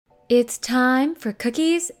It's time for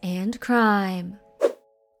cookies and crime.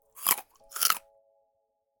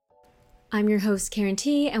 I'm your host, Karen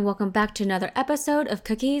T, and welcome back to another episode of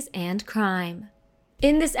Cookies and Crime.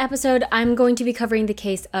 In this episode, I'm going to be covering the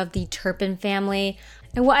case of the Turpin family.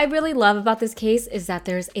 And what I really love about this case is that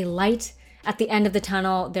there's a light at the end of the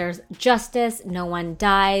tunnel. There's justice, no one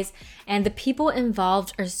dies, and the people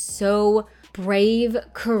involved are so brave,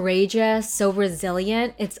 courageous, so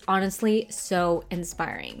resilient. It's honestly so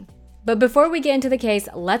inspiring. But before we get into the case,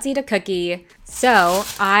 let's eat a cookie. So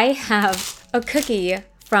I have a cookie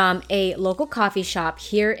from a local coffee shop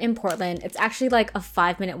here in Portland. It's actually like a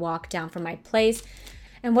 5-minute walk down from my place.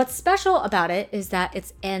 And what's special about it is that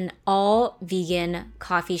it's an all vegan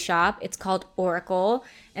coffee shop. It's called Oracle.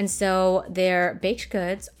 And so their baked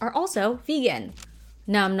goods are also vegan.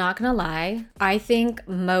 Now, I'm not gonna lie, I think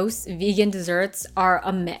most vegan desserts are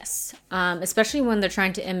a miss, especially when they're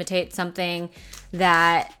trying to imitate something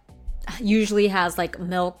that usually has like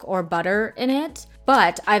milk or butter in it.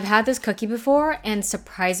 But I've had this cookie before, and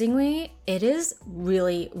surprisingly, it is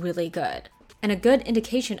really, really good. And a good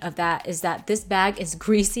indication of that is that this bag is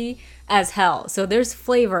greasy as hell, so there's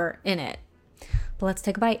flavor in it. But let's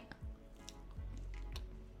take a bite.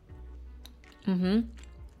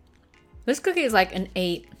 This cookie is like an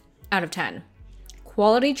 8 out of 10.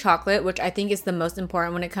 Quality chocolate, which I think is the most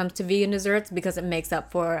important when it comes to vegan desserts because it makes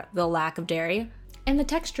up for the lack of dairy. And the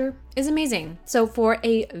texture is amazing. So for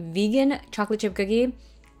a vegan chocolate chip cookie,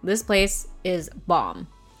 this place is bomb.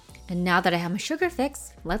 And now that I have my sugar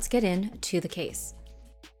fix, let's get into the case.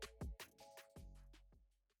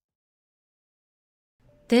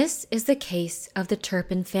 This is the case of the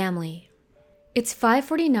Turpin family. It's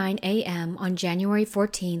 5:49 a.m. on January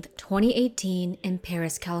 14th, 2018 in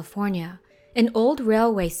Paris, California, an old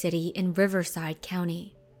railway city in Riverside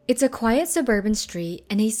County. It's a quiet suburban street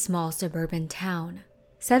in a small suburban town.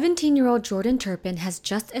 17-year-old Jordan Turpin has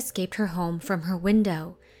just escaped her home from her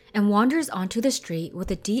window and wanders onto the street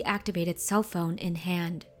with a deactivated cell phone in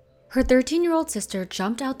hand. Her 13-year-old sister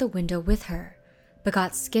jumped out the window with her, but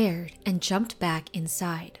got scared and jumped back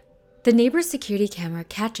inside. The neighbor's security camera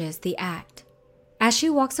catches the act. As she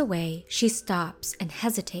walks away, she stops and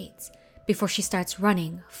hesitates before she starts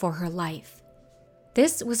running for her life.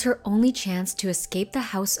 This was her only chance to escape the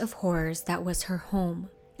house of horrors that was her home,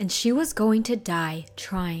 and she was going to die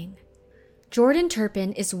trying. Jordan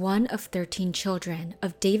Turpin is one of 13 children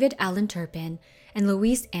of David Allen Turpin and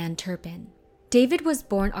Louise Ann Turpin. David was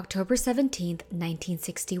born October 17,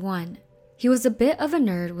 1961. He was a bit of a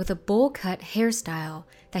nerd with a bowl-cut hairstyle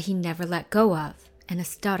that he never let go of, and a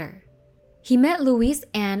stutter. He met Louise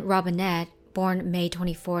Ann Robinette, born May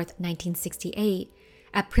 24, 1968,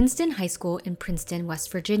 at Princeton High School in Princeton,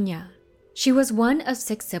 West Virginia. She was one of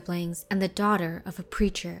 6 siblings and the daughter of a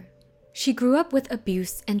preacher. She grew up with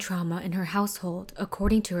abuse and trauma in her household,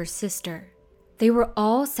 according to her sister. They were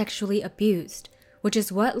all sexually abused, which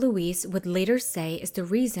is what Louise would later say is the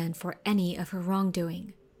reason for any of her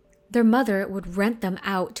wrongdoing. Their mother would rent them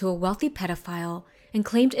out to a wealthy pedophile and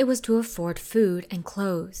claimed it was to afford food and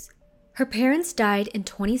clothes. Her parents died in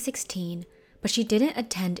 2016, but she didn't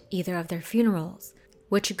attend either of their funerals,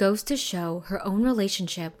 which goes to show her own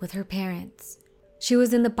relationship with her parents. She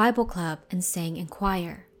was in the Bible club and sang in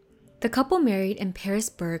choir. The couple married in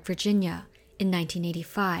Parisburg, Virginia in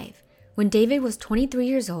 1985, when David was 23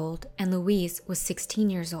 years old and Louise was 16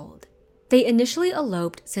 years old. They initially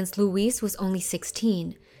eloped since Louise was only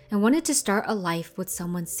 16 and wanted to start a life with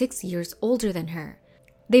someone 6 years older than her.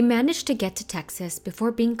 They managed to get to Texas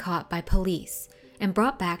before being caught by police and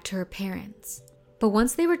brought back to her parents. But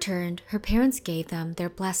once they returned, her parents gave them their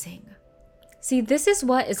blessing. See, this is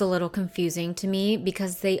what is a little confusing to me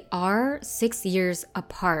because they are 6 years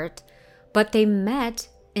apart, but they met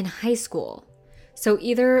in high school. So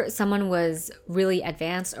either someone was really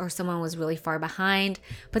advanced or someone was really far behind,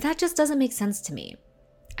 but that just doesn't make sense to me.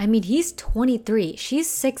 I mean, he's 23, she's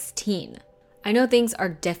 16. I know things are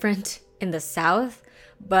different in the South,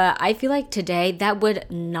 but I feel like today that would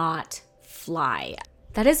not fly.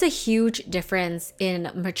 That is a huge difference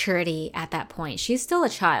in maturity at that point. She's still a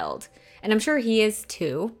child, and I'm sure he is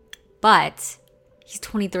too, but he's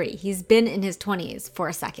 23. He's been in his 20s for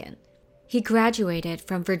a second. He graduated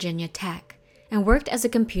from Virginia Tech and worked as a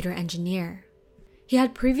computer engineer. He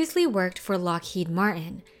had previously worked for Lockheed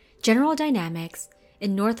Martin, General Dynamics,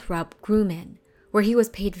 and Northrop Grumman, where he was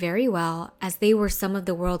paid very well as they were some of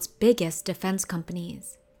the world's biggest defense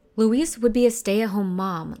companies. Louise would be a stay-at-home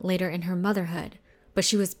mom later in her motherhood, but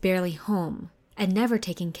she was barely home and never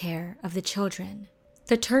taking care of the children.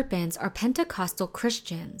 The Turpins are Pentecostal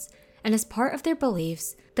Christians and as part of their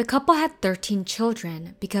beliefs, the couple had 13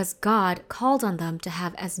 children because God called on them to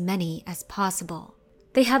have as many as possible.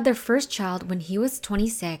 They had their first child when he was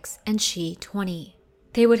 26 and she 20.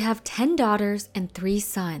 They would have 10 daughters and 3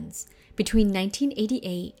 sons between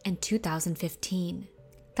 1988 and 2015.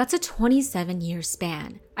 That's a 27-year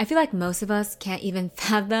span. I feel like most of us can't even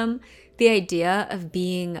fathom the idea of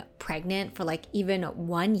being pregnant for like even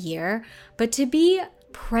 1 year, but to be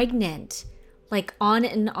pregnant like on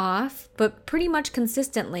and off, but pretty much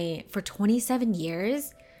consistently for 27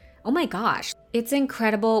 years, oh my gosh. It's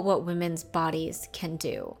incredible what women's bodies can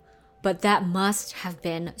do, but that must have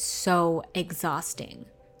been so exhausting.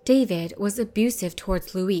 David was abusive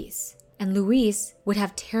towards Louise, and Louise would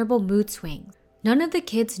have terrible mood swings. None of the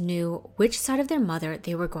kids knew which side of their mother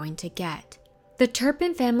they were going to get. The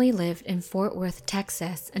Turpin family lived in Fort Worth,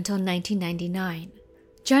 Texas until 1999.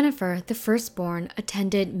 Jennifer, the firstborn,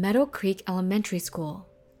 attended Meadow Creek Elementary School.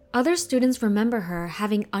 Other students remember her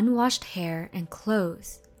having unwashed hair and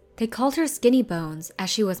clothes. They called her Skinny Bones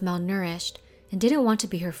as she was malnourished and didn't want to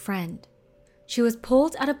be her friend. She was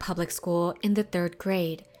pulled out of public school in the 3rd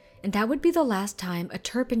grade, and that would be the last time a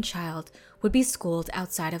Turpin child would be schooled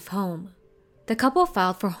outside of home. The couple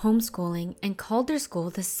filed for homeschooling and called their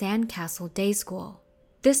school the Sandcastle Day School.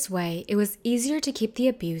 This way, it was easier to keep the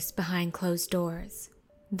abuse behind closed doors.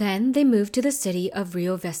 Then they moved to the city of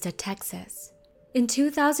Rio Vista, Texas. In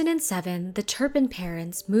 2007, the Turpin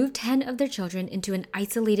parents moved 10 of their children into an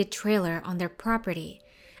isolated trailer on their property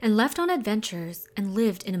and left on adventures and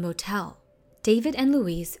lived in a motel. David and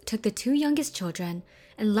Louise took the 2 youngest children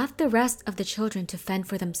and left the rest of the children to fend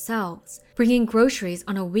for themselves, bringing groceries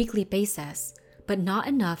on a weekly basis, but not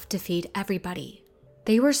enough to feed everybody.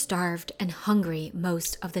 They were starved and hungry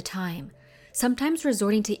most of the time, sometimes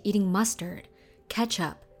resorting to eating mustard,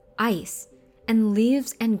 ketchup, ice, and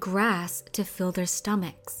leaves and grass to fill their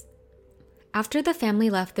stomachs. After the family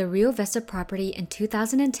left the Rio Vista property in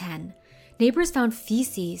 2010, neighbors found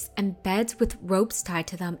feces and beds with ropes tied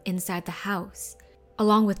to them inside the house,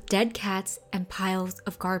 along with dead cats and piles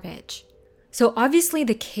of garbage. So obviously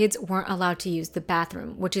the kids weren't allowed to use the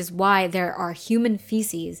bathroom, which is why there are human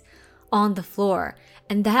feces on the floor,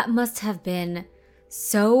 and that must have been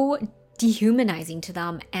so dehumanizing to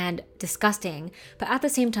them and disgusting, but at the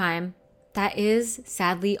same time, that is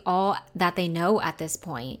sadly all that they know at this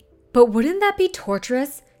point. But wouldn't that be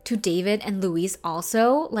torturous to David and Louise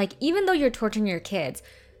also? Like, even though you're torturing your kids,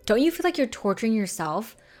 don't you feel like you're torturing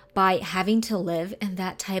yourself by having to live in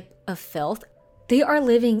that type of filth? They are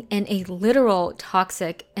living in a literal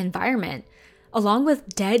toxic environment, along with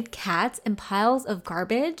dead cats and piles of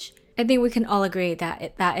garbage. I think we can all agree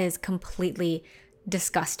that that is completely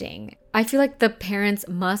disgusting. I feel like the parents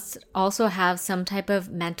must also have some type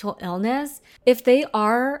of mental illness if they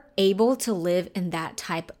are able to live in that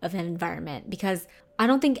type of environment, because I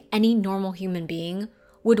don't think any normal human being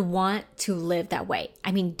would want to live that way.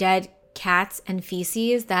 I mean, dead cats and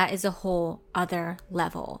feces, that is a whole other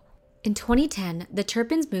level. In 2010, the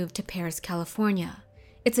Turpins moved to Paris, California.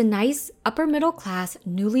 It's a nice, upper middle class,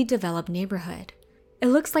 newly developed neighborhood. It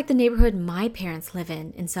looks like the neighborhood my parents live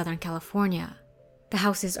in Southern California. The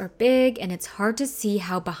houses are big, and it's hard to see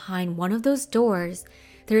how behind one of those doors,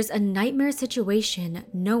 there's a nightmare situation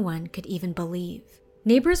no one could even believe.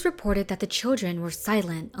 Neighbors reported that the children were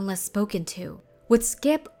silent unless spoken to, would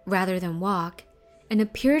skip rather than walk, and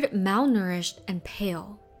appeared malnourished and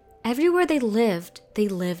pale. Everywhere they lived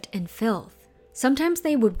in filth. Sometimes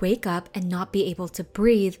they would wake up and not be able to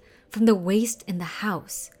breathe from the waste in the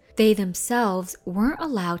house. They themselves weren't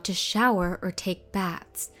allowed to shower or take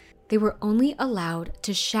baths. They were only allowed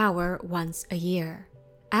to shower once a year.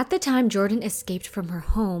 At the time Jordan escaped from her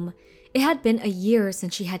home, it had been a year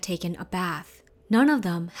since she had taken a bath. None of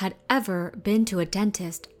them had ever been to a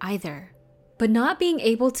dentist either. But not being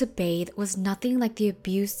able to bathe was nothing like the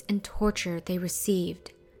abuse and torture they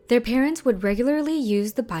received. Their parents would regularly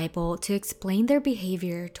use the Bible to explain their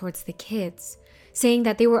behavior towards the kids, saying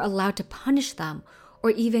that they were allowed to punish them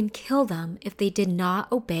or even kill them if they did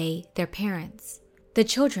not obey their parents. The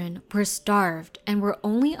children were starved and were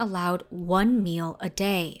only allowed 1 meal a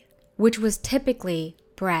day, which was typically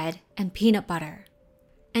bread and peanut butter.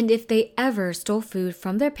 And if they ever stole food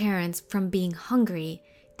from their parents from being hungry,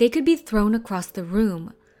 they could be thrown across the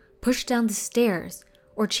room, pushed down the stairs,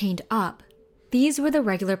 or chained up. These were the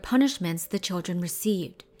regular punishments the children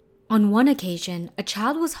received. On one occasion, a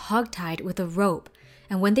child was hogtied with a rope,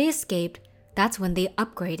 and when they escaped, that's when they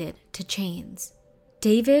upgraded to chains.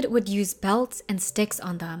 David would use belts and sticks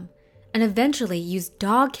on them, and eventually use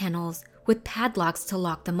dog kennels with padlocks to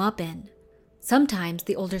lock them up in. Sometimes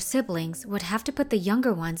the older siblings would have to put the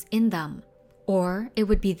younger ones in them, or it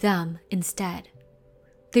would be them instead.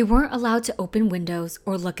 They weren't allowed to open windows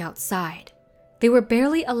or look outside. They were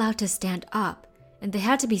barely allowed to stand up, and they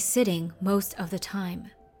had to be sitting most of the time.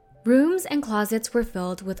 Rooms and closets were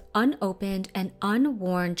filled with unopened and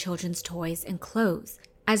unworn children's toys and clothes,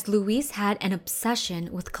 as Louise had an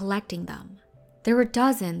obsession with collecting them. There were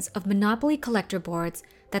dozens of Monopoly collector boards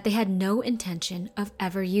that they had no intention of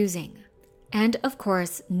ever using. And of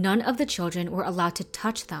course, none of the children were allowed to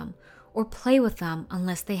touch them or play with them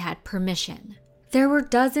unless they had permission. There were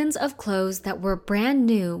dozens of clothes that were brand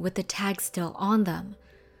new with the tags still on them,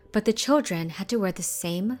 but the children had to wear the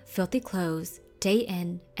same filthy clothes day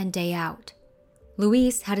in and day out.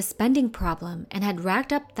 Louise had a spending problem and had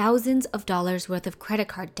racked up thousands of dollars worth of credit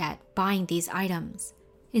card debt buying these items.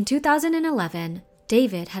 In 2011,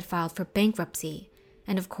 David had filed for bankruptcy,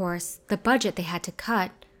 and of course, the budget they had to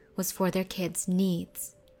cut was for their kids'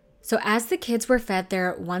 needs. So as the kids were fed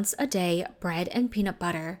their once-a-day bread and peanut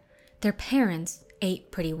butter, their parents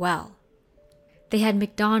ate pretty well. They had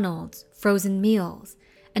McDonald's, frozen meals,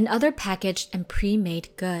 and other packaged and pre-made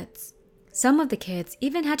goods. Some of the kids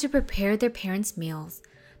even had to prepare their parents' meals,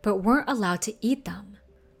 but weren't allowed to eat them.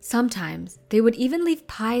 Sometimes they would even leave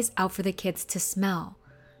pies out for the kids to smell,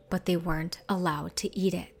 but they weren't allowed to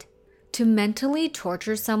eat it. To mentally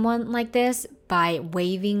torture someone like this by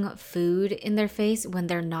waving food in their face when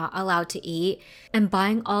they're not allowed to eat and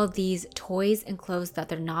buying all of these toys and clothes that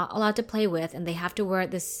they're not allowed to play with and they have to wear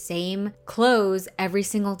the same clothes every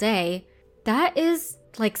single day, that is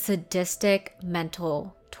like sadistic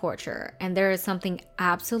mental torture. And there is something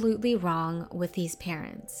absolutely wrong with these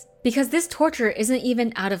parents. Because this torture isn't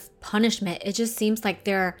even out of punishment. It just seems like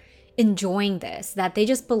they're enjoying this, that they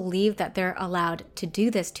just believe that they're allowed to do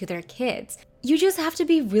this to their kids. You just have to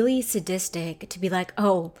be really sadistic to be like,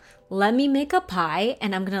 oh, let me make a pie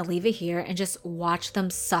and I'm gonna leave it here and just watch them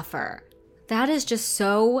suffer. That is just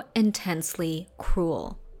so intensely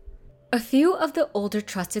cruel. A few of the older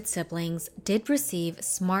trusted siblings did receive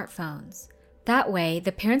smartphones. That way,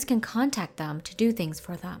 the parents can contact them to do things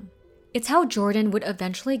for them. It's how Jordan would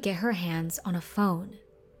eventually get her hands on a phone.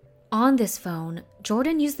 On this phone,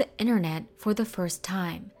 Jordan used the internet for the first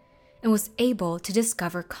time and was able to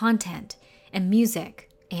discover content and music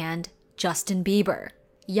and Justin Bieber.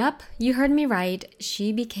 Yup, you heard me right.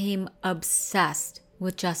 She became obsessed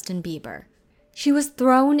with Justin Bieber. She was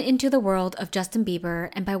thrown into the world of Justin Bieber,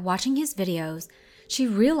 and by watching his videos, she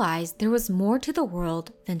realized there was more to the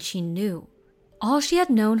world than she knew. All she had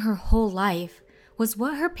known her whole life was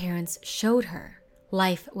what her parents showed her.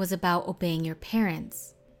 Life was about obeying your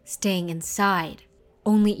parents, staying inside,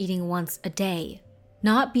 only eating once a day,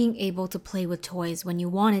 not being able to play with toys when you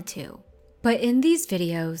wanted to. But in these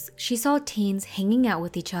videos, she saw teens hanging out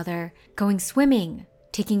with each other, going swimming,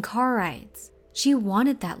 taking car rides. She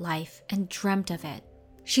wanted that life and dreamt of it.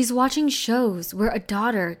 She's watching shows where a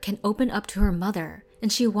daughter can open up to her mother,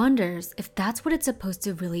 and she wonders if that's what it's supposed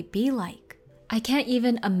to really be like. I can't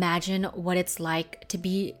even imagine what it's like to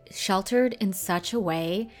be sheltered in such a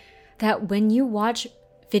way that when you watch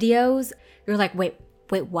videos, you're like, wait,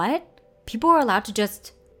 what? People are allowed to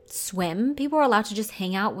just swim? People are allowed to just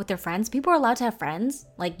hang out with their friends? People are allowed to have friends?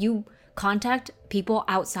 Like, you contact people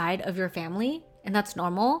outside of your family and that's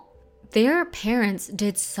normal? Their parents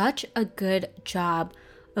did such a good job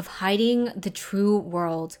of hiding the true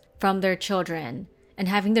world from their children and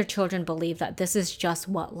having their children believe that this is just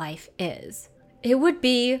what life is. It would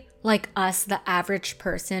be like us, the average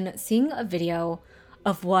person, seeing a video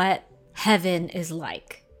of what heaven is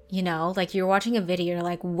like. You know, like you're watching a video, you're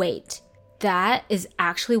like, wait, that is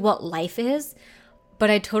actually what life is? But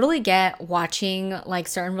I totally get watching like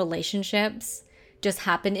certain relationships just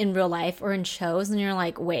happen in real life or in shows, and you're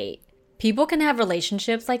like, wait, people can have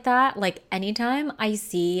relationships like that? Like anytime I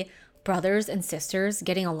see brothers and sisters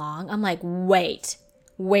getting along, I'm like, wait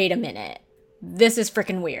a minute. This is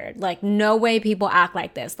freaking weird. Like, no way people act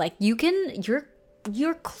like this. Like,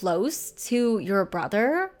 you're close to your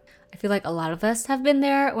brother. I feel like a lot of us have been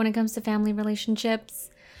there when it comes to family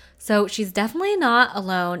relationships. So she's definitely not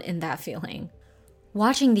alone in that feeling.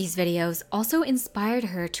 Watching these videos also inspired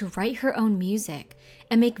her to write her own music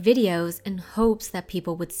and make videos in hopes that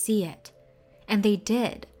people would see it. And they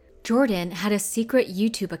did. Jordan had a secret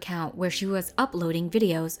YouTube account where she was uploading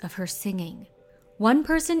videos of her singing. One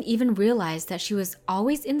person even realized that she was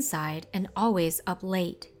always inside and always up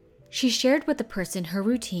late. She shared with the person her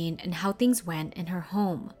routine and how things went in her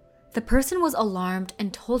home. The person was alarmed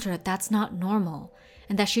and told her that's not normal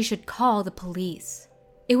and that she should call the police.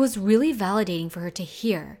 It was really validating for her to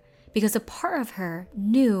hear because a part of her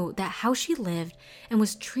knew that how she lived and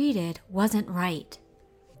was treated wasn't right.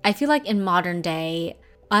 I feel like in modern day,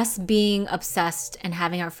 us being obsessed and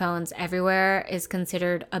having our phones everywhere is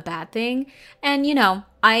considered a bad thing. And,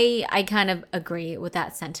 I kind of agree with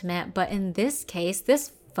that sentiment. But in this case,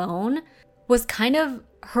 this phone was kind of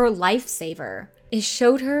her lifesaver. It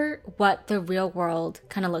showed her what the real world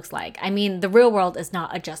kind of looks like. I mean, the real world is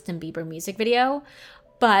not a Justin Bieber music video,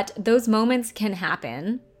 but those moments can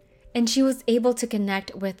happen. And she was able to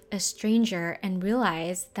connect with a stranger and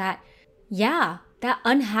realize that, yeah, that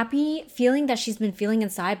unhappy feeling that she's been feeling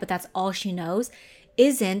inside, but that's all she knows,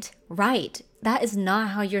 isn't right. That is not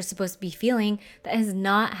how you're supposed to be feeling. That is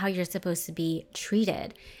not how you're supposed to be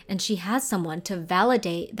treated. And she has someone to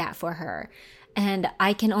validate that for her. And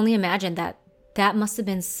I can only imagine that must have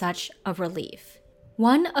been such a relief.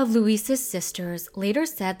 One of Luis's sisters later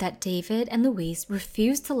said that David and Luis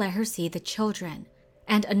refused to let her see the children.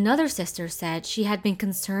 And another sister said she had been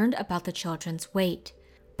concerned about the children's weight.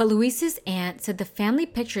 But Luis's aunt said the family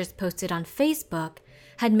pictures posted on Facebook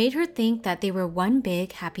had made her think that they were one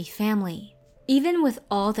big happy family. Even with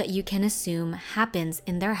all that you can assume happens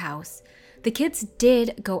in their house, the kids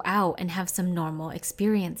did go out and have some normal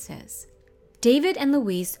experiences. David and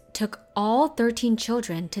Luis took all 13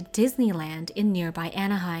 children to Disneyland in nearby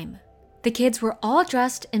Anaheim. The kids were all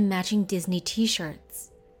dressed in matching Disney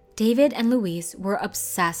t-shirts. David and Luis were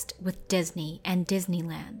obsessed with Disney and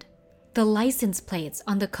Disneyland. The license plates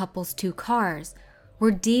on the couple's 2 cars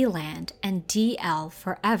were D-Land and DL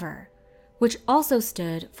Forever, which also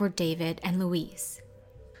stood for David and Luis.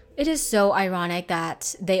 It is so ironic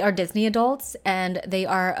that they are Disney adults and they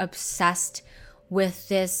are obsessed with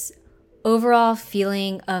this overall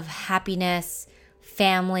feeling of happiness,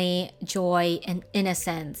 family, joy, and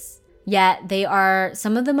innocence. Yet they are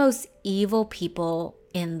some of the most evil people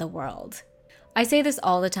in the world. I say this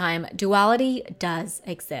all the time, duality does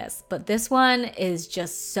exist, but this one is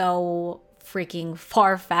just so freaking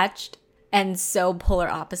far-fetched and so polar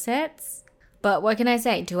opposites. But what can I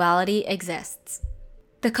say? Duality exists.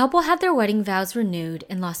 The couple had their wedding vows renewed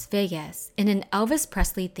in Las Vegas in an Elvis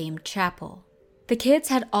Presley-themed chapel. The kids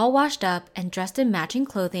had all washed up and dressed in matching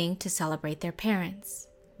clothing to celebrate their parents.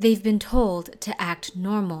 They've been told to act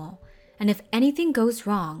normal, and if anything goes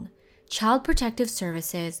wrong, Child Protective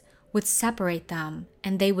Services would separate them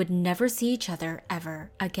and they would never see each other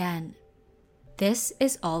ever again. This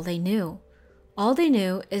is all they knew. All they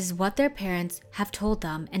knew is what their parents have told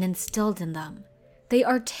them and instilled in them. They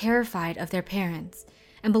are terrified of their parents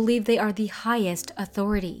and believe they are the highest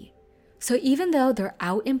authority. So even though they're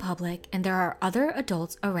out in public and there are other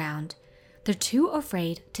adults around, they're too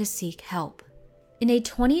afraid to seek help. In a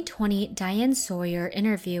 2020 Diane Sawyer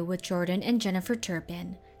interview with Jordan and Jennifer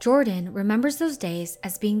Turpin, Jordan remembers those days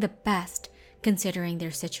as being the best considering their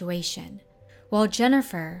situation, while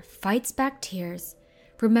Jennifer fights back tears,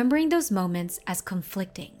 remembering those moments as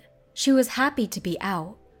conflicting. She was happy to be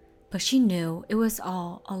out, but she knew it was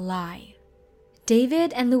all a lie.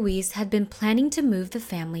 David and Luis had been planning to move the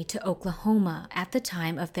family to Oklahoma at the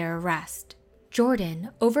time of their arrest. Jordan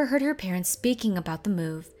overheard her parents speaking about the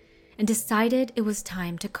move and decided it was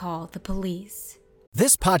time to call the police.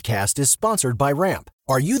 This podcast is sponsored by Ramp.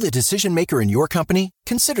 Are you the decision maker in your company?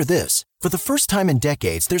 Consider this. For the first time in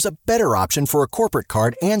decades, there's a better option for a corporate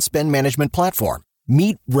card and spend management platform.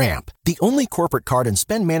 Meet Ramp, the only corporate card and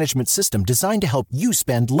spend management system designed to help you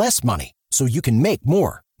spend less money so you can make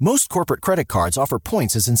more. Most corporate credit cards offer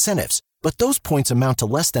points as incentives, but those points amount to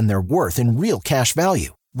less than their worth in real cash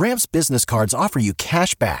value. Ramp's business cards offer you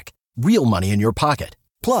cash back, real money in your pocket.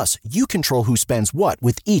 Plus, you control who spends what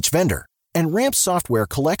with each vendor. And Ramp's software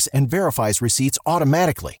collects and verifies receipts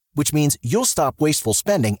automatically, which means you'll stop wasteful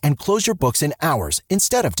spending and close your books in hours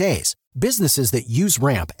instead of days. Businesses that use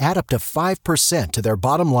Ramp add up to 5% to their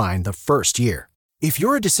bottom line the first year. If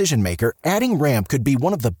you're a decision maker, adding Ramp could be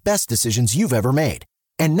one of the best decisions you've ever made.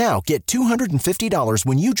 And now get $250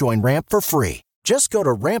 when you join Ramp for free. Just go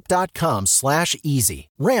to ramp.com/easy.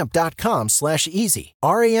 Ramp.com/easy.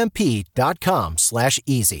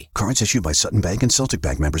 RAMP.com/easy. Cards issued by Sutton Bank and Celtic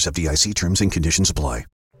Bank, members of FDIC. Terms and conditions apply.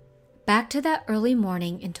 Back to that early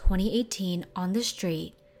morning in 2018 on the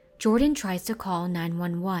street, Jordan tries to call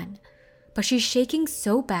 911, but she's shaking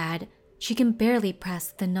so bad she can barely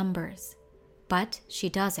press the numbers. But she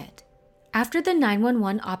does it. After the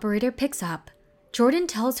 911 operator picks up, Jordan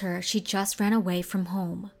tells her she just ran away from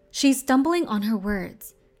home. She's stumbling on her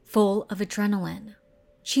words, full of adrenaline.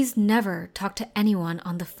 She's never talked to anyone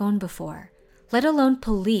on the phone before, let alone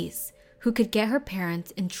police who could get her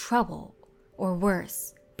parents in trouble, or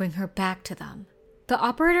worse, bring her back to them. The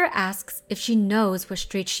operator asks if she knows what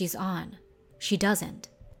street she's on. She doesn't.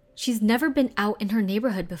 She's never been out in her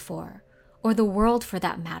neighborhood before, or the world for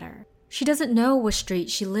that matter. She doesn't know what street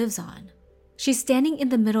she lives on. She's standing in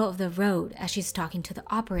the middle of the road as she's talking to the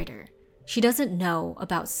operator. She doesn't know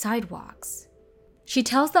about sidewalks. She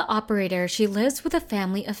tells the operator she lives with a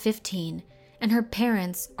family of 15 and her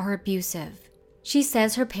parents are abusive. She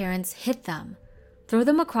says her parents hit them, throw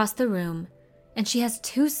them across the room, and she has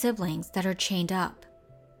 2 siblings that are chained up.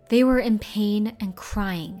 They were in pain and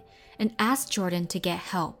crying and asked Jordan to get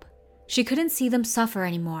help. She couldn't see them suffer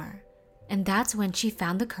anymore, and that's when she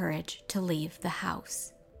found the courage to leave the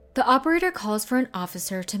house. The operator calls for an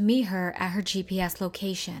officer to meet her at her GPS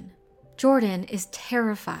location. Jordan is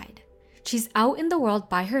terrified. She's out in the world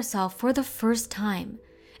by herself for the first time,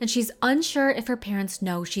 and she's unsure if her parents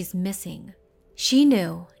know she's missing. She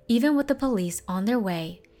knew, even with the police on their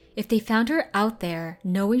way, if they found her out there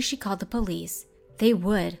knowing she called the police, they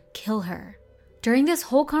would kill her. During this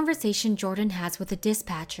whole conversation Jordan has with the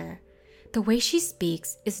dispatcher, the way she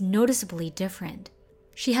speaks is noticeably different.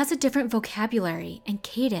 She has a different vocabulary and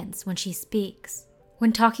cadence when she speaks.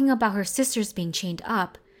 When talking about her sisters being chained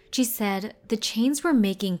up, she said the chains were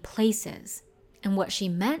making places, and what she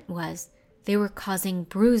meant was they were causing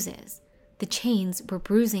bruises. The chains were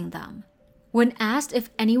bruising them. When asked if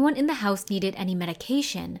anyone in the house needed any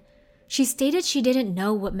medication, she stated she didn't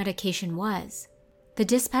know what medication was. The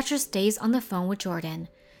dispatcher stays on the phone with Jordan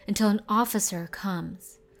until an officer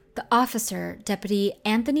comes. The officer, Deputy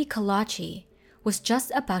Anthony Kalachi, was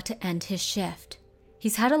just about to end his shift.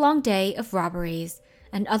 He's had a long day of robberies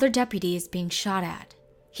and other deputies being shot at.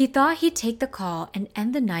 He thought he'd take the call and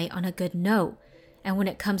end the night on a good note, and when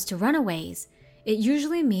it comes to runaways, it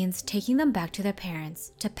usually means taking them back to their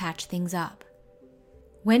parents to patch things up.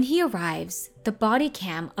 When he arrives, the body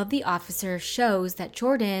cam of the officer shows that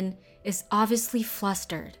Jordan is obviously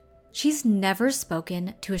flustered. She's never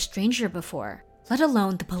spoken to a stranger before, let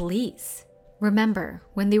alone the police. Remember,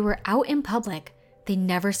 when they were out in public, they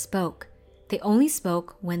never spoke. They only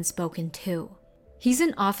spoke when spoken to. He's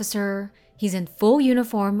an officer, he's in full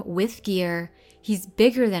uniform with gear, he's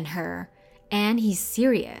bigger than her, and he's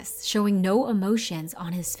serious, showing no emotions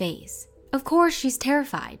on his face. Of course, she's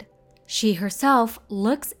terrified. She herself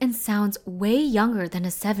looks and sounds way younger than a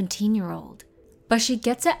 17-year-old. But she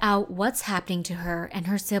gets it out what's happening to her and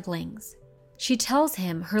her siblings. She tells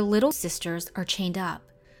him her little sisters are chained up,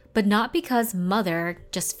 but not because mother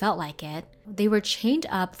just felt like it. They were chained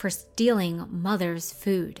up for stealing mother's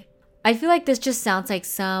food. I feel like this just sounds like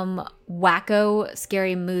some wacko,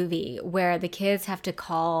 scary movie where the kids have to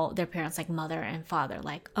call their parents like mother and father.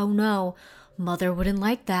 Like, oh no, mother wouldn't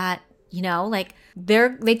like that. You know, like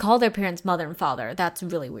they call their parents mother and father. That's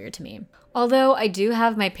really weird to me. Although I do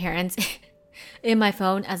have my parents in my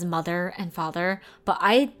phone as mother and father, but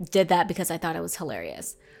I did that because I thought it was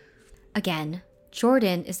hilarious. Again,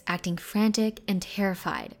 Jordan is acting frantic and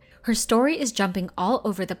terrified. Her story is jumping all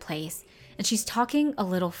over the place, and she's talking a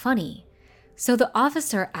little funny. So the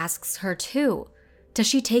officer asks her too, does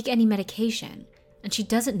she take any medication? And she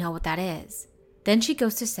doesn't know what that is. Then she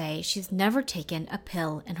goes to say she's never taken a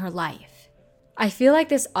pill in her life. I feel like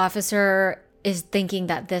this officer is thinking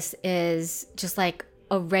that this is just like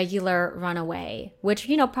a regular runaway, which,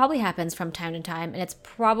 you know, probably happens from time to time. And it's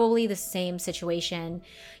probably the same situation.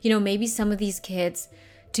 You know, maybe some of these kids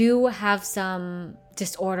do have some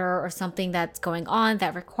disorder or something that's going on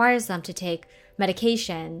that requires them to take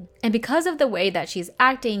medication. And because of the way that she's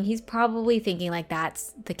acting, he's probably thinking like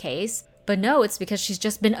that's the case. But no, it's because she's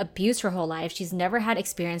just been abused her whole life. She's never had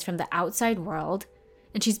experience from the outside world,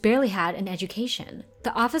 and she's barely had an education.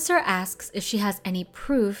 The officer asks if she has any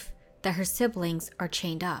proof that her siblings are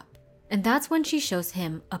chained up. And that's when she shows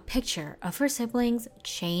him a picture of her siblings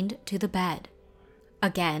chained to the bed.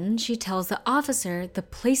 Again, she tells the officer the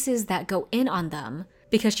places that go in on them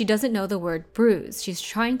because she doesn't know the word bruise. She's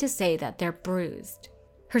trying to say that they're bruised.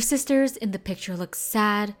 Her sisters in the picture look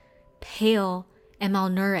sad, pale, and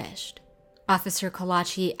malnourished. Officer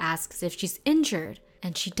Kalachi asks if she's injured,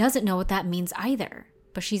 and she doesn't know what that means either,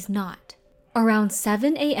 but she's not. Around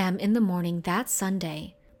 7 a.m. in the morning that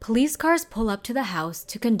Sunday, police cars pull up to the house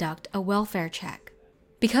to conduct a welfare check.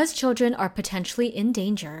 Because children are potentially in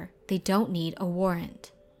danger, they don't need a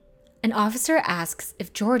warrant. An officer asks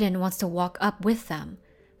if Jordan wants to walk up with them,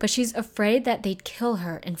 but she's afraid that they'd kill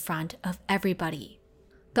her in front of everybody.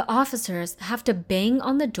 The officers have to bang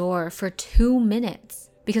on the door for 2 minutes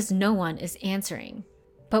because no one is answering.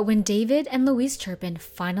 But when David and Louise Turpin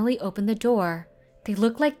finally open the door, they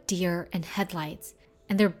look like deer in headlights,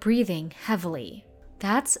 and they're breathing heavily.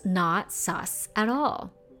 That's not sus at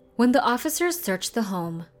all. When the officers searched the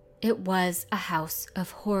home, it was a house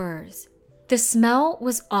of horrors. The smell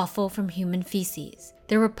was awful from human feces.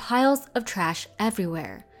 There were piles of trash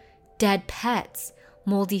everywhere, dead pets,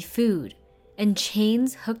 moldy food, and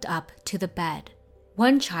chains hooked up to the bed.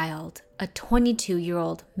 One child, a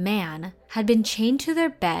 22-year-old man, had been chained to their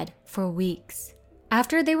bed for weeks.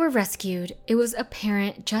 After they were rescued, it was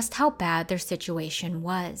apparent just how bad their situation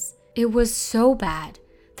was. It was so bad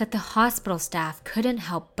that the hospital staff couldn't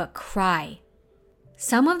help but cry.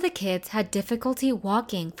 Some of the kids had difficulty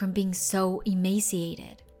walking from being so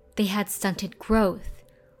emaciated. They had stunted growth,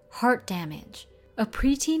 heart damage. A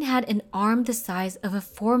preteen had an arm the size of a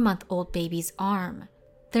 4-month-old baby's arm.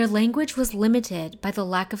 Their language was limited by the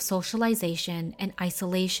lack of socialization and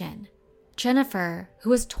isolation. Jennifer, who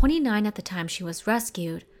was 29 at the time she was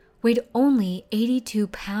rescued, weighed only 82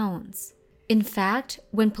 pounds. In fact,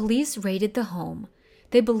 when police raided the home,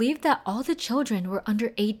 they believed that all the children were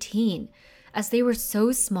under 18 as they were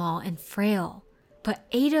so small and frail, but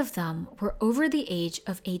 8 of them were over the age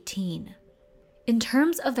of 18. In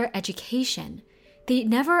terms of their education, they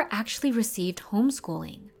never actually received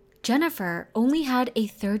homeschooling. Jennifer only had a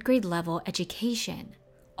 3rd grade level education.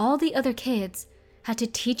 All the other kids had to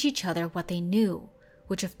teach each other what they knew,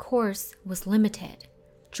 which of course was limited.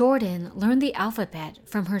 Jordan learned the alphabet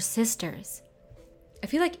from her sisters. I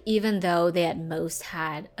feel like even though they at most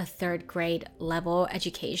had a 3rd grade level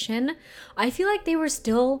education, I feel like they were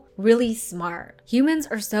still really smart. Humans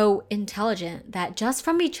are so intelligent that just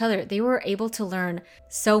from each other, they were able to learn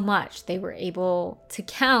so much. They were able to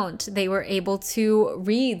count, they were able to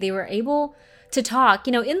read, they were able to talk,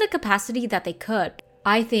 in the capacity that they could.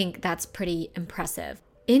 I think that's pretty impressive.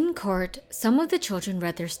 In court, some of the children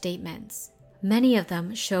read their statements. Many of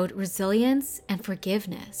them showed resilience and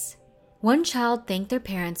forgiveness. One child thanked their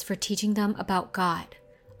parents for teaching them about God.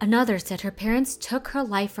 Another said her parents took her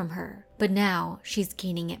life from her, but now she's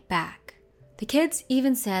gaining it back. The kids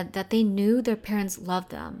even said that they knew their parents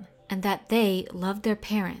loved them and that they loved their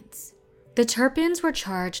parents. The Turpins were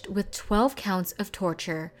charged with 12 counts of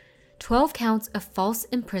torture, 12 counts of false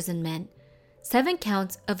imprisonment, 7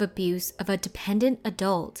 counts of abuse of a dependent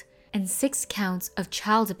adult, and 6 counts of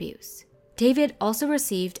child abuse. David also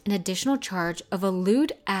received an additional charge of a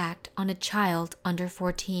lewd act on a child under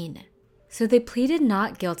 14. So they pleaded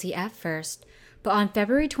not guilty at first, but on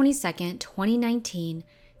February 22, 2019,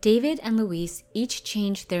 David and Luis each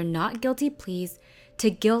changed their not guilty pleas to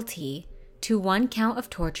guilty to 1 count of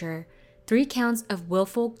torture, 3 counts of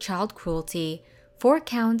willful child cruelty, 4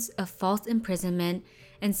 counts of false imprisonment,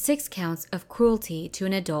 and 6 counts of cruelty to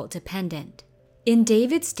an adult dependent. In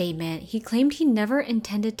David's statement, he claimed he never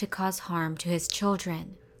intended to cause harm to his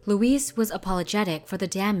children. Luis was apologetic for the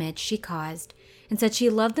damage she caused and said she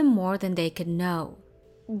loved them more than they could know.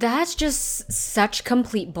 That's just such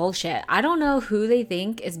complete bullshit. I don't know who they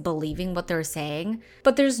think is believing what they're saying,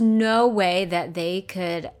 but there's no way that they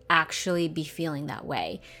could actually be feeling that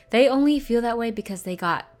way. They only feel that way because they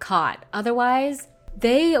got caught. Otherwise,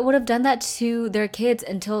 they would have done that to their kids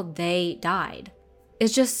until they died.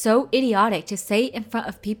 It's just so idiotic to say in front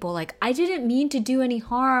of people like, I didn't mean to do any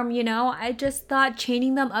harm, I just thought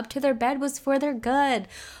chaining them up to their bed was for their good.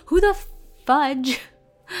 Who the fudge?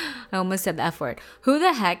 I almost said the F word. Who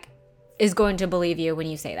the heck is going to believe you when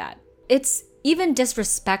you say that? It's even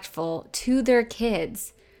disrespectful to their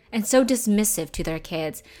kids and so dismissive to their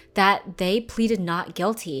kids that they pleaded not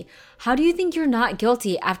guilty. How do you think you're not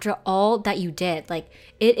guilty after all that you did?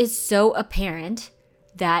 It is so apparent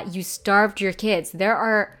that you starved your kids. There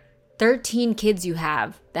are 13 kids you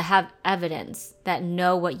have that have evidence that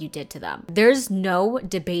know what you did to them. There's no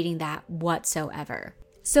debating that whatsoever.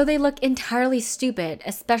 So they look entirely stupid,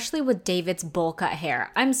 especially with David's bowl cut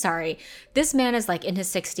hair. I'm sorry. This man is in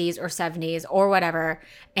his 60s or 70s or whatever,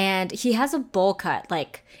 and he has a bowl cut.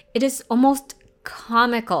 It is almost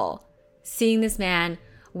comical seeing this man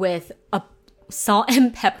with a salt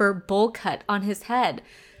and pepper bowl cut on his head.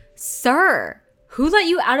 Sir, who let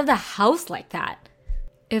you out of the house like that?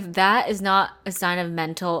 If that is not a sign of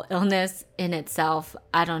mental illness in itself,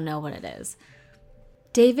 I don't know what it is.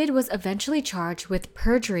 David was eventually charged with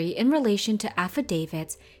perjury in relation to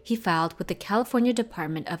affidavits he filed with the California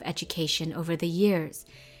Department of Education over the years,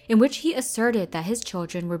 in which he asserted that his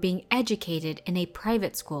children were being educated in a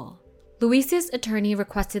private school. Luis's attorney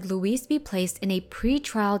requested Luis be placed in a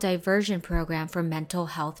pretrial diversion program for mental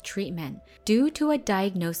health treatment due to a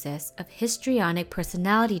diagnosis of histrionic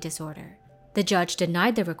personality disorder. The judge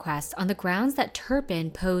denied the request on the grounds that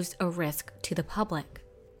Turpin posed a risk to the public.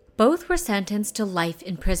 Both were sentenced to life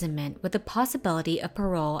imprisonment with the possibility of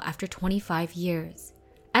parole after 25 years.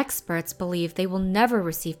 Experts believe they will never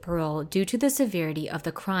receive parole due to the severity of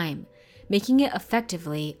the crime, making it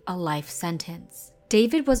effectively a life sentence.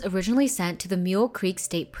 David was originally sent to the Mule Creek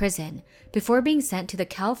State Prison before being sent to the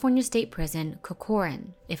California State Prison,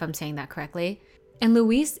 Corcoran, if I'm saying that correctly. and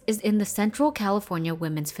Luis is in the Central California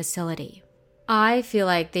Women's Facility. I feel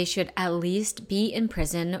like they should at least be in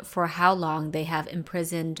prison for how long they have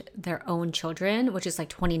imprisoned their own children, which is like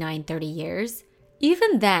 29, 30 years.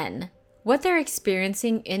 Even then, what they're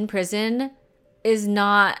experiencing in prison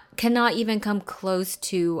cannot even come close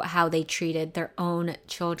to how they treated their own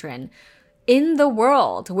children in the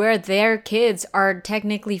world where their kids are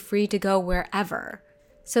technically free to go wherever.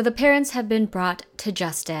 So the parents have been brought to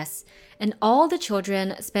justice, and all the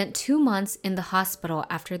children spent 2 months in the hospital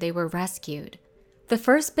after they were rescued. The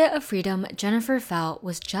first bit of freedom Jennifer felt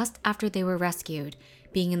was just after they were rescued,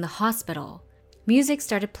 being in the hospital. Music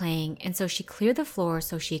started playing, and so she cleared the floor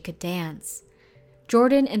so she could dance.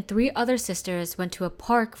 Jordan and 3 other sisters went to a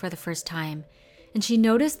park for the first time, and she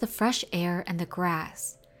noticed the fresh air and the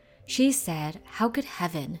grass. She said, "How could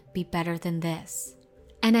heaven be better than this?"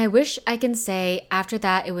 And I wish I can say after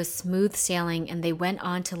that it was smooth sailing and they went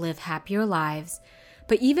on to live happier lives,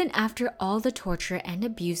 but even after all the torture and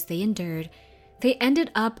abuse they endured, they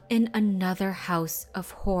ended up in another house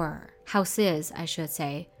of horror. Houses, I should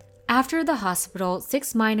say. After the hospital,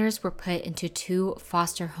 6 minors were put into 2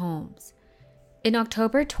 foster homes. In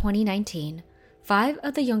October 2019, 5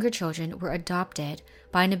 of the younger children were adopted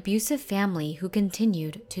by an abusive family who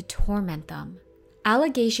continued to torment them.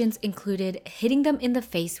 Allegations included hitting them in the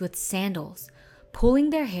face with sandals, pulling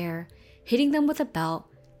their hair, hitting them with a belt,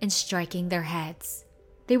 and striking their heads.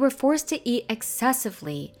 They were forced to eat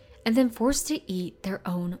excessively and then forced to eat their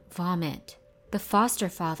own vomit. The foster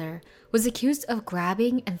father was accused of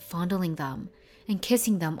grabbing and fondling them and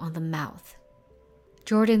kissing them on the mouth.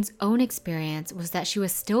 Jordan's own experience was that she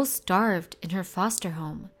was still starved in her foster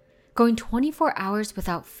home, going 24 hours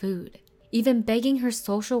without food, even begging her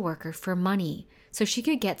social worker for money so she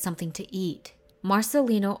could get something to eat.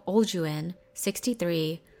 Marcelino Oljuin,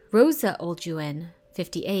 63, Rosa Oljuin,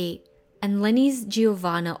 58, and Lenny's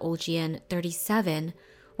Giovanna Oljuin, 37,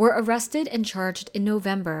 were arrested and charged in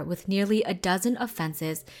November with nearly a dozen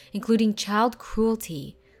offenses, including child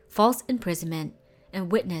cruelty, false imprisonment,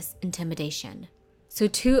 and witness intimidation. So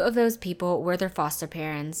 2 of those people were their foster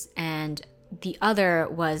parents, and the other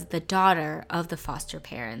was the daughter of the foster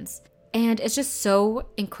parents. And it's just so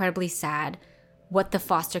incredibly sad what the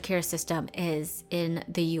foster care system is in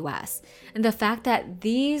the US. And the fact that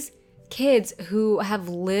these kids who have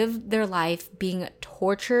lived their life being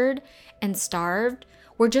tortured and starved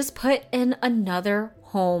were just put in another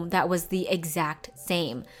home that was the exact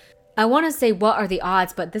same. I want to say what are the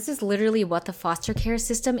odds, but this is literally what the foster care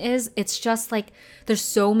system is. It's just like there's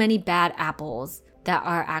so many bad apples that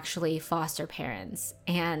are actually foster parents.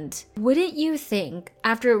 And wouldn't you think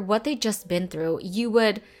after what they just been through, you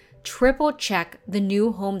would triple check the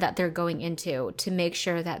new home that they're going into to make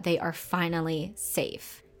sure that they are finally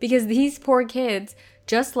safe? Because these poor kids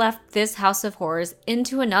just left this house of horrors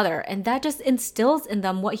into another, and that just instills in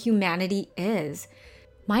them what humanity is.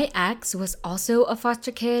 My ex was also a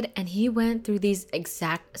foster kid, and he went through these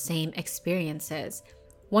exact same experiences.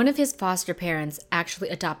 One of his foster parents actually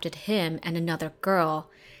adopted him and another girl,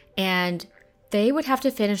 and they would have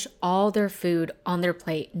to finish all their food on their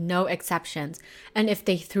plate, no exceptions. And if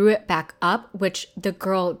they threw it back up, which the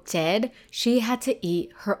girl did, she had to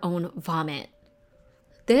eat her own vomit.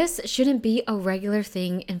 This shouldn't be a regular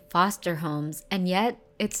thing in foster homes, and yet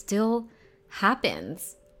it still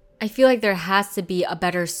happens. I feel like there has to be a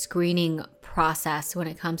better screening process when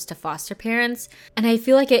it comes to foster parents. And I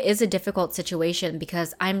feel like it is a difficult situation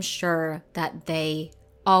because I'm sure that they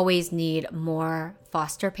always need more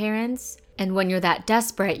foster parents. And when you're that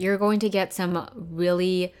desperate, you're going to get some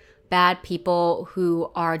really bad people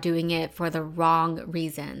who are doing it for the wrong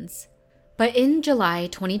reasons. But in July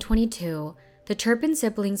 2022, the Turpin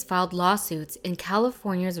siblings filed lawsuits in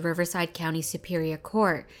California's Riverside County Superior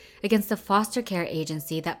Court against the foster care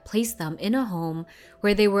agency that placed them in a home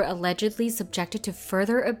where they were allegedly subjected to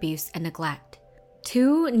further abuse and neglect.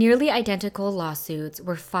 2 nearly identical lawsuits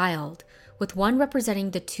were filed, with one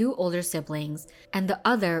representing the 2 older siblings and the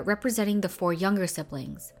other representing the 4 younger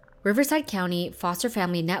siblings. Riverside County Foster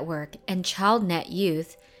Family Network and ChildNet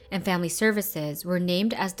Youth and Family Services were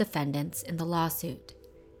named as defendants in the lawsuit.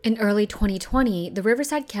 In early 2020, the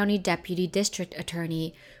Riverside County Deputy District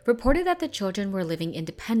Attorney reported that the children were living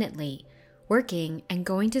independently, working, and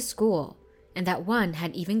going to school, and that one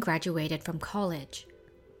had even graduated from college.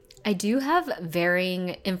 I do have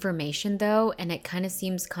varying information though, and it kind of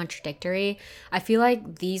seems contradictory. I feel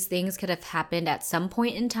like these things could have happened at some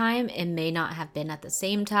point in time. It may not have been at the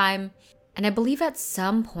same time. And I believe at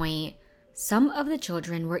some point, some of the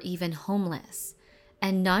children were even homeless,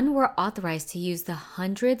 and none were authorized to use the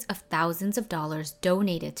hundreds of thousands of dollars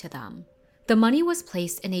donated to them. The money was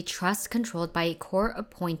placed in a trust controlled by a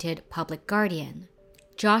court-appointed public guardian.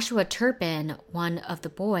 Joshua Turpin, one of the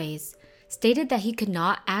boys, stated that he could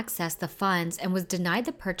not access the funds and was denied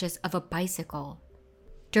the purchase of a bicycle.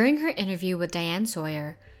 During her interview with Diane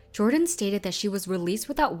Sawyer, Jordan stated that she was released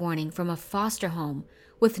without warning from a foster home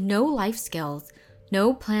with no life skills,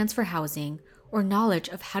 no plans for housing, or knowledge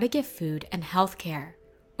of how to get food and health care.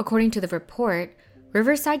 According to the report,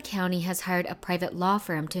 Riverside County has hired a private law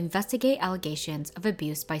firm to investigate allegations of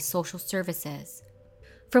abuse by social services.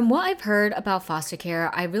 From what I've heard about foster care,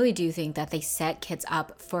 I really do think that they set kids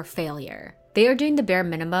up for failure. They are doing the bare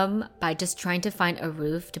minimum by just trying to find a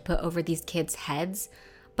roof to put over these kids' heads,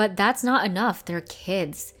 but that's not enough. They're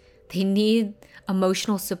kids. They need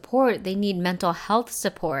emotional support. They need mental health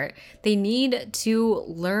support. They need to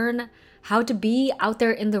learn how to be out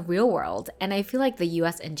there in the real world. And I feel like the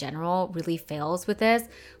US in general really fails with this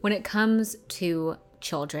when it comes to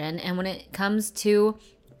children and when it comes to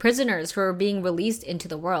prisoners who are being released into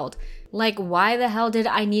the world. Like, why the hell did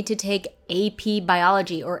I need to take AP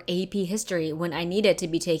biology or AP history when I needed to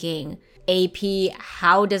be taking AP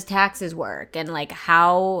how does taxes work and like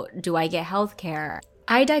how do I get health care?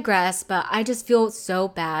 I digress, but I just feel so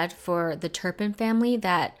bad for the Turpin family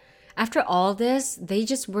that after all this, they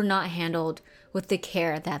just were not handled with the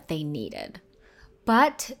care that they needed.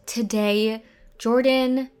 But today,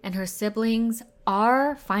 Jordan and her siblings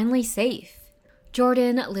are finally safe.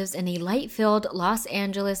 Jordan lives in a light-filled Los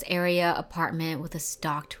Angeles area apartment with a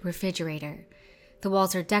stocked refrigerator. The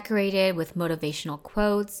walls are decorated with motivational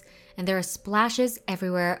quotes, and there are splashes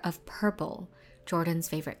everywhere of purple, Jordan's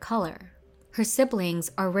favorite color. Her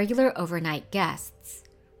siblings are regular overnight guests.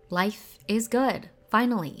 Life is good,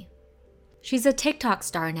 finally. She's a TikTok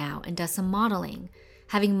star now and does some modeling,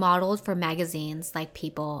 having modeled for magazines like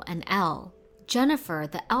People and Elle. Jennifer,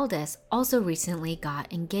 the eldest, also recently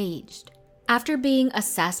got engaged. After being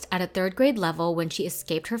assessed at a third grade level when she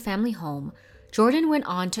escaped her family home, Jordan went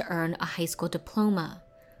on to earn a high school diploma.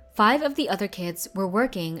 5 of the other kids were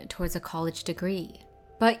working towards a college degree.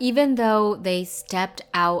 But even though they stepped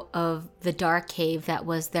out of the dark cave that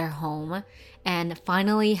was their home and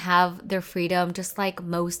finally have their freedom just like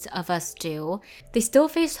most of us do, they still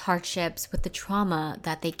faced hardships with the trauma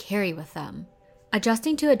that they carry with them.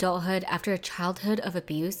 Adjusting to adulthood after a childhood of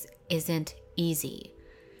abuse isn't easy.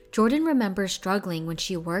 Jordan remembers struggling when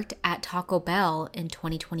she worked at Taco Bell in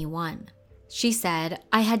 2021. She said,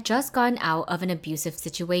 "I had just gotten out of an abusive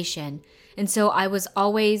situation, and so I was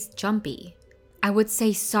always jumpy. I would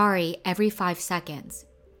say sorry every 5 seconds.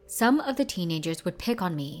 Some of the teenagers would pick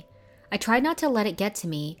on me. I tried not to let it get to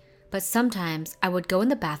me, but sometimes I would go in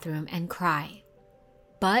the bathroom and cry."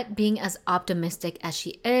 But being as optimistic as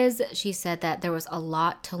she is, she said that there was a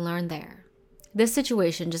lot to learn there. This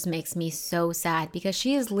situation just makes me so sad because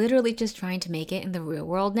she is literally just trying to make it in the real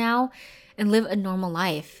world now and live a normal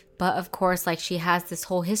life. But of course, like, she has this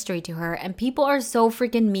whole history to her and people are so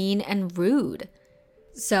freaking mean and rude.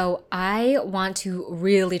 So I want to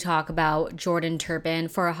really talk about Jordan Turpin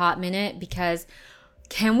for a hot minute because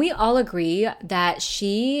can we all agree that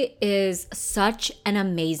she is such an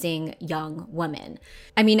amazing young woman?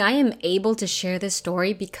 I mean, I am able to share this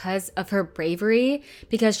story because of her bravery,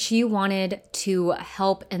 because she wanted to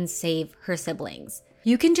help and save her siblings.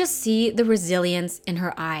 You can just see the resilience in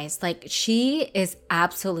her eyes. Like, she is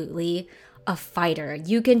absolutely a fighter.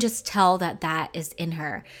 You can just tell that that is in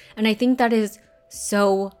her. And I think that is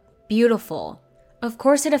so beautiful. Of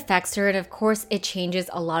course it affects her and of course it changes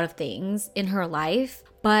a lot of things in her life,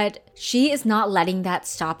 but she is not letting that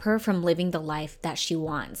stop her from living the life that she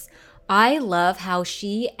wants. I love how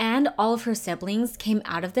she and all of her siblings came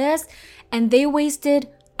out of this and they wasted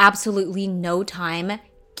absolutely no time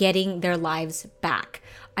getting their lives back.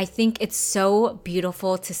 I think it's so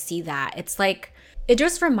beautiful to see that. It's like, it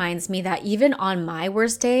just reminds me that even on my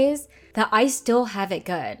worst days, that I still have it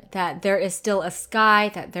good, that there is still a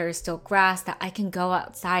sky, that there is still grass, that I can go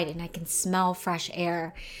outside and I can smell fresh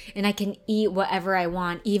air and I can eat whatever I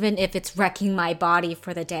want, even if it's wrecking my body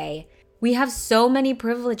for the day. We have so many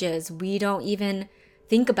privileges we don't even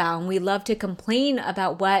think about, and we love to complain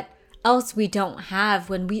about what else we don't have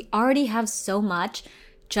when we already have so much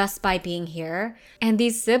just by being here. And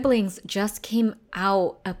these siblings just came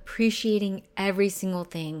out appreciating every single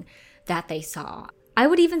thing that they saw. I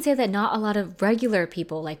would even say that not a lot of regular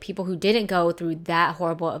people, like people who didn't go through that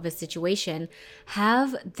horrible of a situation,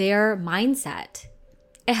 have their mindset.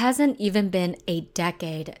 It hasn't even been a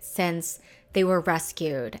decade since they were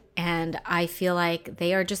rescued, and I feel like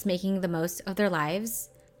they are just making the most of their lives,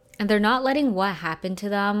 and they're not letting what happened to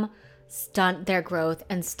them stunt their growth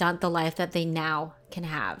and stunt the life that they now can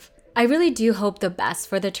have. I really do hope the best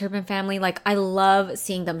for the Turpin family. Like, I love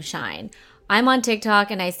seeing them shine. I'm on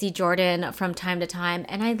TikTok and I see Jordan from time to time,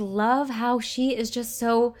 and I love how she is just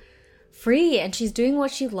so free and she's doing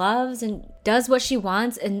what she loves and does what she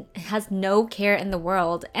wants and has no care in the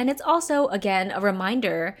world. And it's also, again, a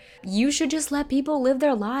reminder, you should just let people live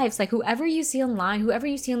their lives. Like, whoever you see online, whoever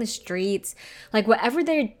you see on the streets, like whatever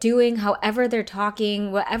they're doing, however they're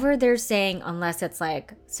talking, whatever they're saying, unless it's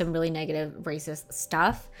like some really negative racist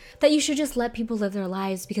stuff, that you should just let people live their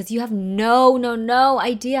lives, because you have no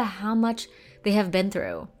idea how much they have been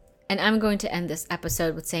through. And I'm going to end this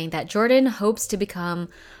episode with saying that Jordan hopes to become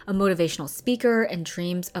a motivational speaker and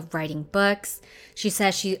dreams of writing books. She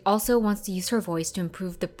says she also wants to use her voice to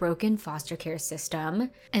improve the broken foster care system.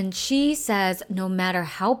 And she says no matter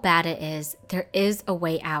how bad it is, there is a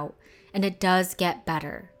way out, and it does get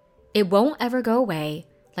better. It won't ever go away.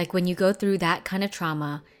 Like when you go through that kind of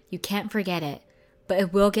trauma, you can't forget it, but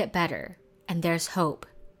it will get better, and there's hope.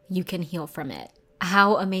 You can heal from it.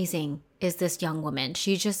 How amazing is this young woman?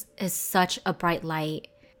 She just is such a bright light.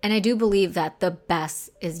 And I do believe that the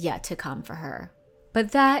best is yet to come for her.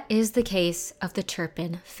 But that is the case of the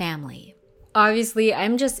Turpin family. Obviously,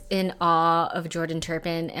 I'm just in awe of Jordan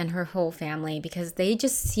Turpin and her whole family, because they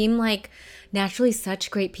just seem like naturally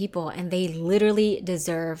such great people, and they literally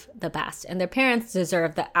deserve the best. And their parents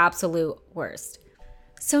deserve the absolute worst.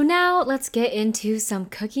 So now let's get into some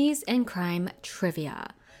cookies and crime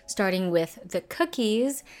trivia. Starting with the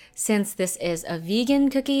cookies, since this is a vegan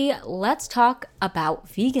cookie, let's talk about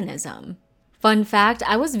veganism. Fun fact,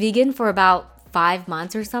 I was vegan for about 5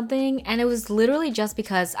 months or something, and it was literally just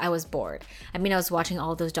because I was bored. I mean, I was watching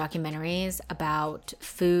all those documentaries about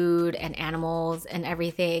food and animals and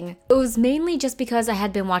everything. It was mainly just because I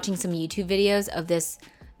had been watching some YouTube videos of this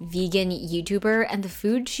vegan YouTuber, and the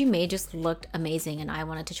food she made just looked amazing, and I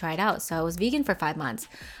wanted to try it out. So I was vegan for 5 months.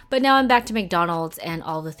 But now I'm back to McDonald's and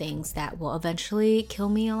all the things that will eventually kill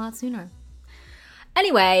me a lot sooner.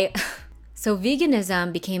 Anyway, so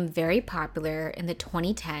veganism became very popular in the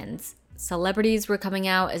 2010s. Celebrities were coming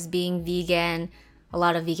out as being vegan. A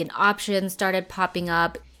lot of vegan options started popping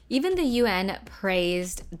up. Even the UN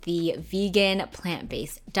praised the vegan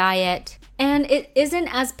plant-based diet. And it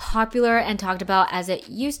isn't as popular and talked about as it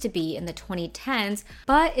used to be in the 2010s,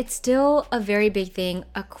 but it's still a very big thing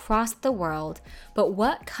across the world. But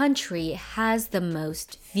what country has the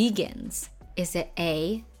most vegans? Is it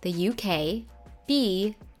A, the UK,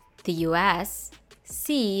 B, the US,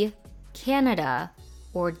 C, Canada,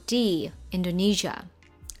 or D, Indonesia?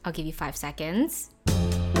 I'll give you 5 seconds.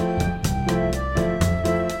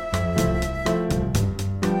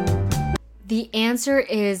 The answer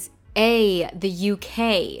is A, the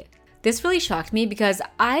UK. This really shocked me because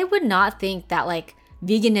I would not think that like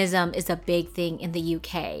veganism is a big thing in the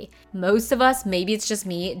UK. Most of us, maybe it's just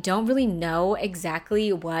me, don't really know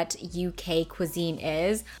exactly what UK cuisine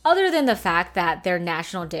is, other than the fact that their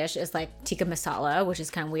national dish is like tikka masala, which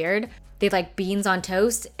is kind of weird. They like beans on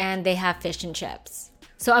toast and they have fish and chips.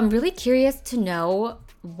 So I'm really curious to know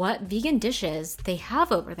what vegan dishes they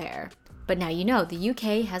have over there. But now you know the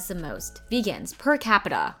UK has the most vegans per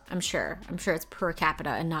capita, I'm sure. I'm sure it's per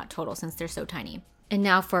capita and not total since they're so tiny. And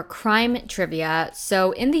now for crime trivia.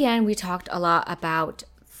 So in the end, we talked a lot about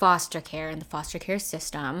foster care and the foster care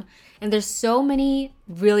system. And there's so many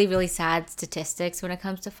really sad statistics when it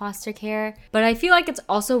comes to foster care. But I feel like it's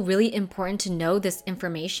also really important to know this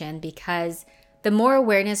information, because the more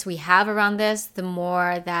awareness we have around this, the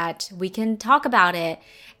more that we can talk about it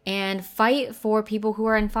and fight for people who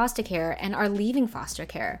are in foster care and are leaving foster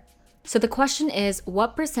care. So the question is,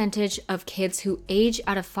 what percentage of kids who age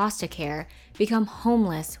out of foster care become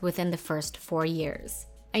homeless within the first 4 years?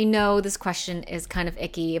 I know this question is kind of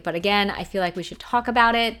icky, but again, I feel like we should talk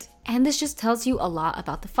about it. And this just tells you a lot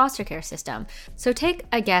about the foster care system. So take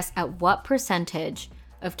a guess at what percentage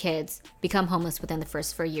of kids become homeless within the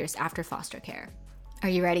first 4 years after foster care. Are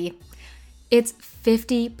you ready? It's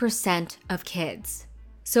 50% of kids.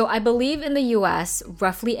 So I believe in the US,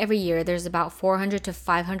 roughly every year, there's about 400 to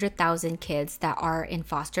 500,000 kids that are in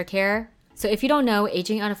foster care. So if you don't know,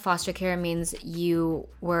 aging out of foster care means you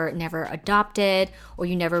were never adopted or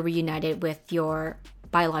you never reunited with your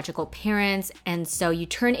biological parents. And so you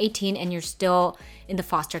turn 18 and you're still in the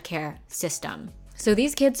foster care system. So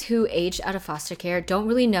these kids who aged out of foster care don't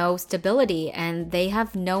really know stability, and they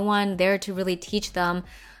have no one there to really teach them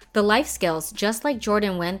the life skills, just like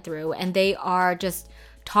Jordan went through, and they are just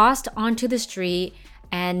tossed onto the street,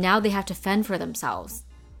 and now they have to fend for themselves.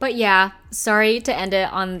 But yeah, sorry to end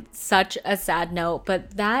it on such a sad note,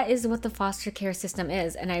 but that is what the foster care system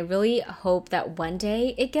is, and I really hope that one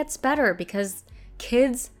day it gets better, because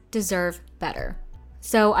kids deserve better.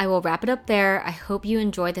 So I will wrap it up there. I hope you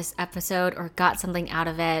enjoyed this episode or got something out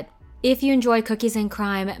of it. If you enjoy Cookies and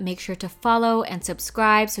Crime, make sure to follow and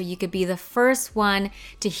subscribe so you could be the first one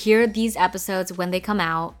to hear these episodes when they come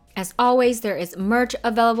out. As always, there is merch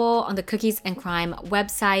available on the Cookies and Crime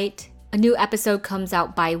website. A new episode comes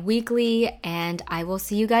out bi-weekly, and I will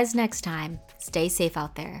see you guys next time. Stay safe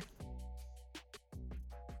out there.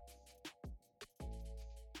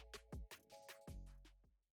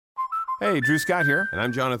 Hey, Drew Scott here, and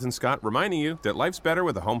I'm Jonathan Scott, reminding you that life's better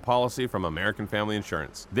with a home policy from American Family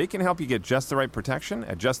Insurance. They can help you get just the right protection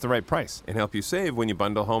at just the right price and help you save when you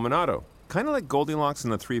bundle home and auto. Kind of like Goldilocks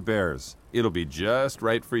and the Three Bears. It'll be just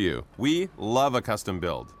right for you. We love a custom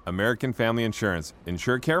build. American Family Insurance.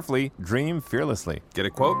 Insure carefully, dream fearlessly. Get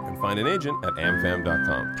a quote and find an agent at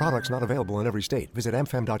amfam.com. Products not available in every state. Visit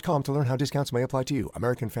amfam.com to learn how discounts may apply to you.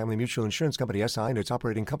 American Family Mutual Insurance Company SI and its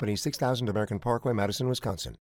operating company, 6000 American Parkway, Madison, Wisconsin.